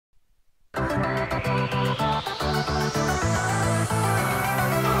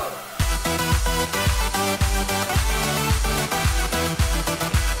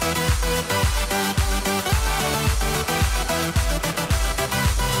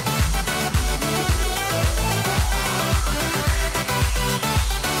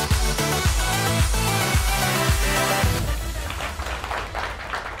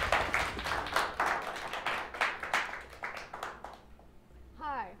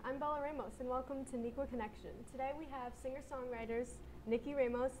I'm Bella Ramos, and welcome to Neuqua Connection. Today we have singer-songwriters Nikki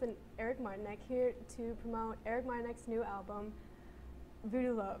Ramos and Erik Martinek here to promote Erik Martinek's new album,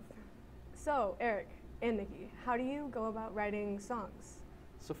 Voodoo Love. So, Erik and Nikki, how do you go about writing songs?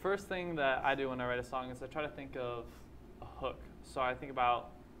 So first thing that I do when I write a song is I try to think of a hook. So I think about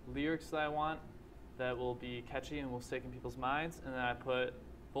lyrics that I want that will be catchy and will stick in people's minds, and then I put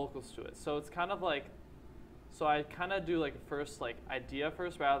vocals to it. So it's kind of like, so I kind of do like a first idea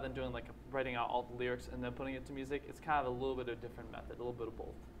first rather than doing writing out all the lyrics and then putting it to music. It's kind of a little bit of a different method, a little bit of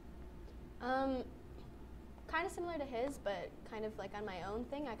both. Kind of similar to his, but kind of like on my own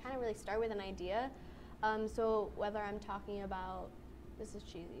thing. I kind of really start with an idea. So whether I'm talking about, this is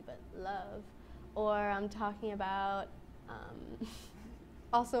cheesy, but love, or I'm talking about,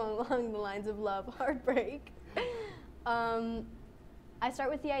 also along the lines of love, heartbreak. I start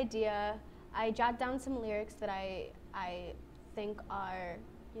with the idea. I jot down some lyrics that I think are,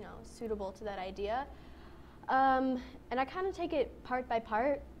 suitable to that idea. And I kind of take it part by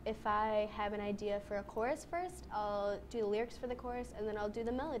part. If I have an idea for a chorus first, I'll do the lyrics for the chorus, and then I'll do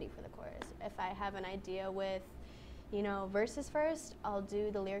the melody for the chorus. If I have an idea with, verses first, I'll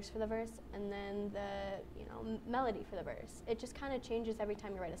do the lyrics for the verse, and then the, melody for the verse. It just kind of changes every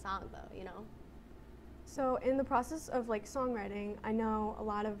time you write a song, though, So in the process of songwriting, I know a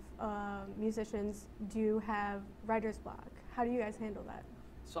lot of musicians do have writer's block. How do you guys handle that?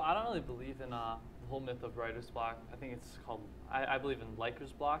 So I don't really believe in the whole myth of writer's block. I think it's called, I believe in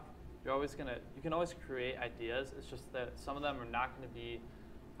liker's block. You can always create ideas. It's just that some of them are not going to be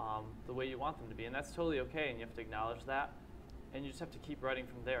the way you want them to be, and that's totally okay, and you have to acknowledge that. And you just have to keep writing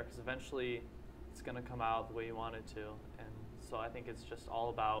from there, because eventually it's going to come out the way you want it to. And so I think it's just all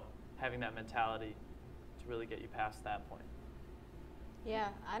about having that mentality to really get you past that point. Yeah,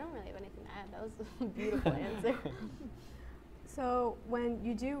 I don't really have anything to add. That was a beautiful answer. So when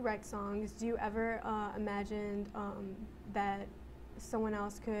you do write songs, do you ever imagine that someone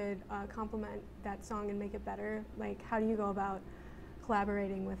else could complement that song and make it better? Like, how do you go about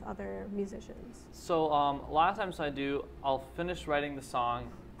collaborating with other musicians? So a lot of times I'll finish writing the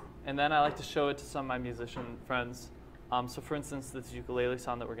song, and then I like to show it to some of my musician friends. So for instance, this ukulele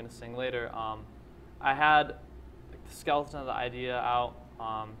song that we're going to sing later, I had the skeleton of the idea out,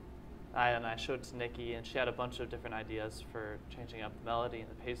 and I showed it to Nikki, and she had a bunch of different ideas for changing up the melody and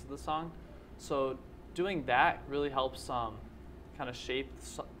the pace of the song. So doing that really helps kind of shape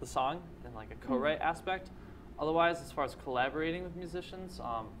the song in like a co-write aspect. Otherwise, as far as collaborating with musicians,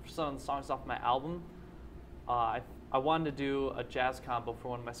 for some of the songs off my album, I wanted to do a jazz combo for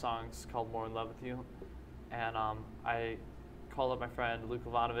one of my songs called More in Love with You. And I called up my friend Luke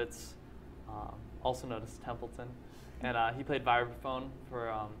Ivanovitz, also known as Templeton, and he played vibraphone for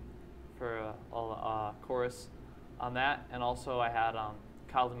a chorus on that. And also I had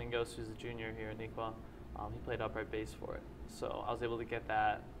Kyle Domingos, who's a junior here at Neuqua. He played upright bass for it. So I was able to get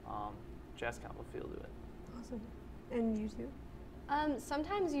that jazz combo feel to it. Awesome. And you too?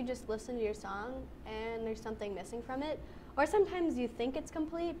 Sometimes you just listen to your song and there's something missing from it. Or sometimes you think it's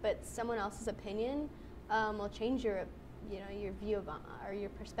complete, but someone else's opinion will change your view of or your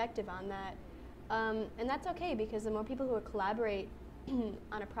perspective on that. And that's okay, because the more people who collaborate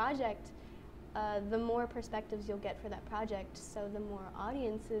on a project, the more perspectives you'll get for that project. So the more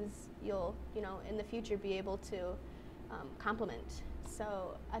audiences you'll, in the future be able to complement.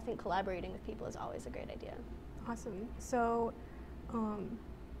 So I think collaborating with people is always a great idea. Awesome. So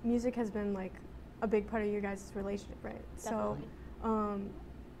music has been like a big part of your guys' relationship, right? Definitely. So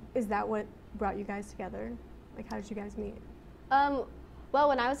is that what brought you guys together? Like, how did you guys meet? Well,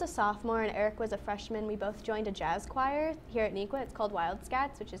 when I was a sophomore and Erik was a freshman, we both joined a jazz choir here at Neuqua. It's called Wild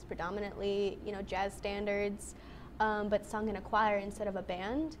Scats, which is predominantly, jazz standards, but sung in a choir instead of a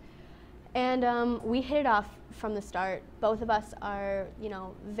band. And we hit it off from the start. Both of us are,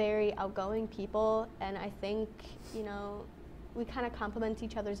 very outgoing people, and I think, we kind of complement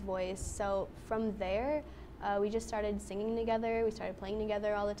each other's voice. So from there, we just started singing together. We started playing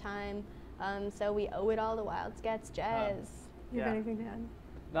together all the time. So we owe it all to Wild Scats Jazz. You have anything to add?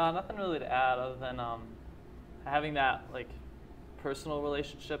 No, nothing really to add other than having that personal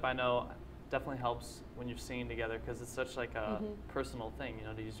relationship. I know definitely helps when you're singing together, because it's such like a personal thing,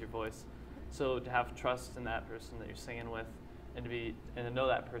 to use your voice. So to have trust in that person that you're singing with, and to know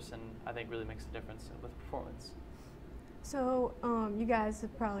that person, I think really makes a difference with performance. So you guys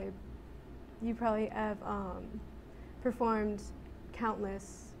have probably performed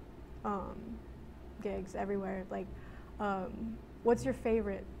countless gigs everywhere. Like, what's your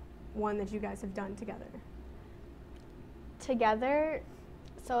favorite one that you guys have done together? Together,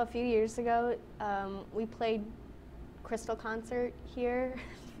 so a few years ago, we played Crystal concert here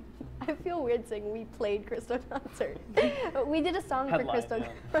I feel weird saying we played Crystal concert. We did a song Headline, for Crystal.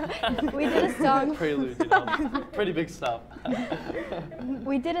 yeah. We did a song. Prelude, you know, pretty big stuff.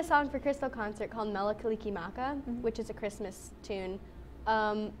 We did a song for Crystal concert called Melakaliki Maka, which is a Christmas tune.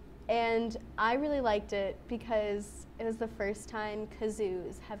 And I really liked it because it was the first time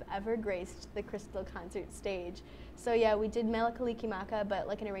kazoos have ever graced the Crystal concert stage. So yeah, we did Melakaliki Maka, but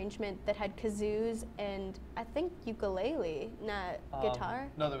like an arrangement that had kazoos and I think ukulele, not guitar.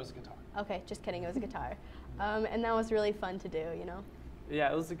 No, there was a guitar. Okay, just kidding, it was a guitar. And that was really fun to do, you know? Yeah,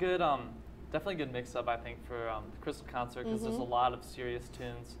 it was a good, definitely a good mix-up, I think, for the Crystal concert, because there's a lot of serious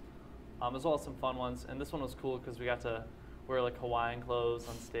tunes, as well as some fun ones. And this one was cool because we got to wear like Hawaiian clothes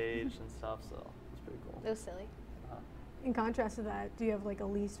on stage and stuff, so it was pretty cool. It was silly. In contrast to that, do you have like a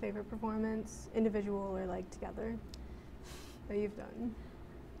least favorite performance, individual or like together, that you've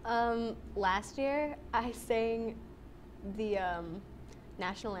done? Last year, I sang the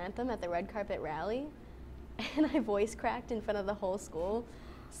national anthem at the red carpet rally, and I voice cracked in front of the whole school.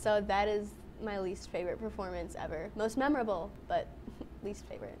 So that is my least favorite performance ever. Most memorable, but least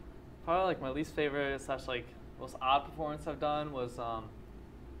favorite. Probably like my least favorite / like most odd performance I've done was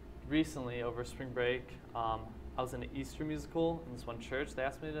recently over spring break. I was in an Easter musical in this one church. They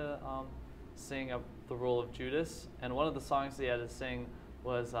asked me to sing the role of Judas, and one of the songs they had to sing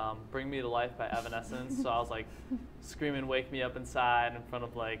was Bring Me to Life by Evanescence. So I was like screaming Wake Me Up Inside in front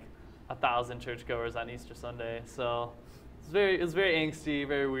of like 1,000 churchgoers on Easter Sunday. So it was very angsty,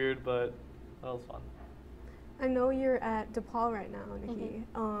 very weird, but that was fun. I know you're at DePaul right now, Nikki.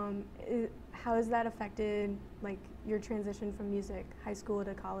 How has that affected like your transition from music, high school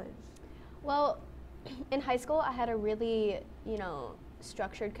to college? Well, in high school, I had a really, you know,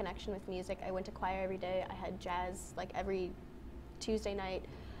 structured connection with music. I went to choir every day. I had jazz like every Tuesday night.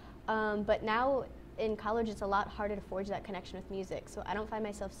 But now in college, it's a lot harder to forge that connection with music. So I don't find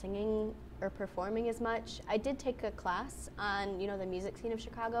myself singing or performing as much. I did take a class on, you know, the music scene of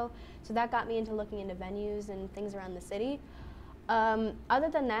Chicago. So that got me into looking into venues and things around the city. Other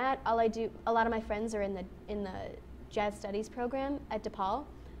than that, a lot of my friends are in the jazz studies program at DePaul.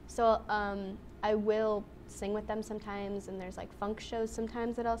 So I will sing with them sometimes, and there's like funk shows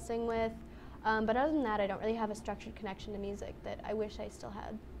sometimes that I'll sing with. But other than that, I don't really have a structured connection to music that I wish I still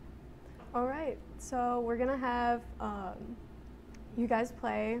had. All right, so we're gonna have you guys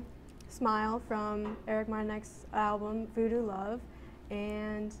play Smile from Erik Martinek's album Voodoo Love,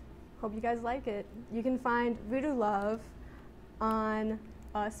 and hope you guys like it. You can find Voodoo Love on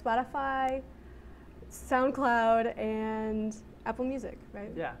Spotify, SoundCloud, and Apple Music,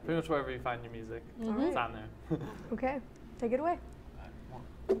 right? Yeah, pretty much wherever you find your music, it's on there. Okay, take it away.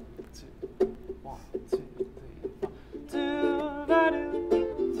 1, 2, 1, 2, 3, 4. Do-va-do,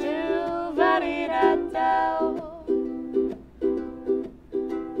 do-va-dee-da-do.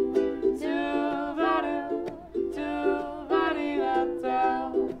 Do-va-do, do-va-dee-da-do.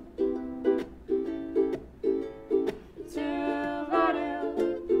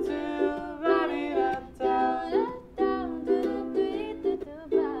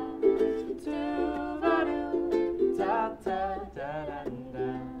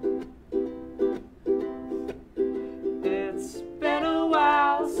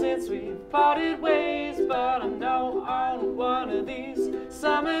 Parted ways, but I know on one of these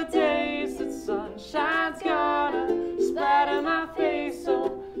summer days that sunshine's gonna splatter my face.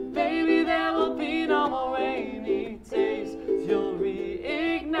 So baby, there will be no more rainy days. You'll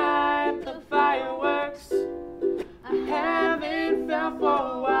reignite the fireworks I haven't felt for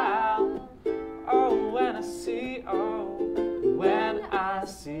a while. Oh, when I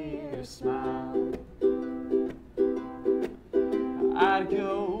see your smile, I'd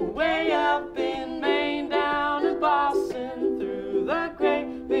go way up in Maine, down to Boston, through the great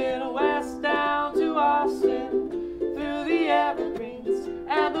Midwest, down to Austin, through the evergreens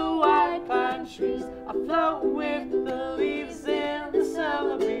and the white pine trees. I float with the leaves in the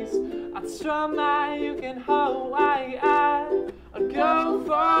summer breeze. I'd strum my uke in Hawaii. I'd go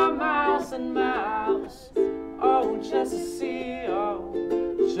for miles and miles, oh, just to see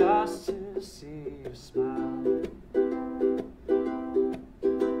your smile.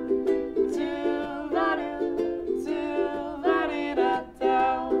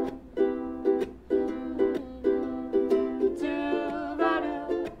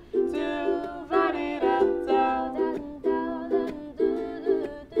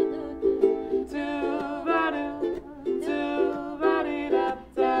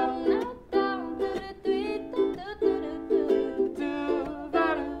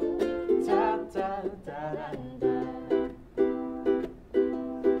 Da, da, da, da.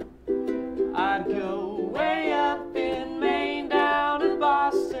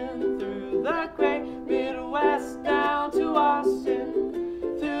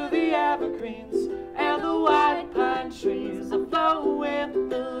 scent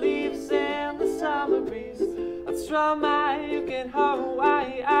the leaves in the summer breeze. That's from you can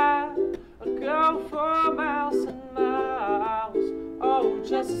Hawaii. I'd go for miles and miles, oh,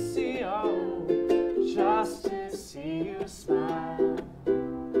 just to see, oh, just to see you smile.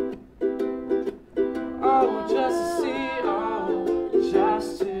 Oh, just to see, oh,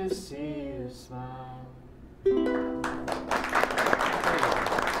 just to see you smile.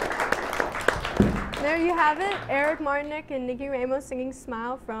 There you have it, Erik Martinek and Nikki Ramos singing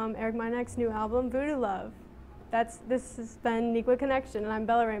Smile from Erik Martinek's new album, Voodoo Love. This has been Neuqua Connection, and I'm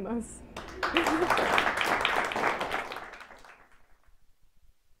Bella Ramos.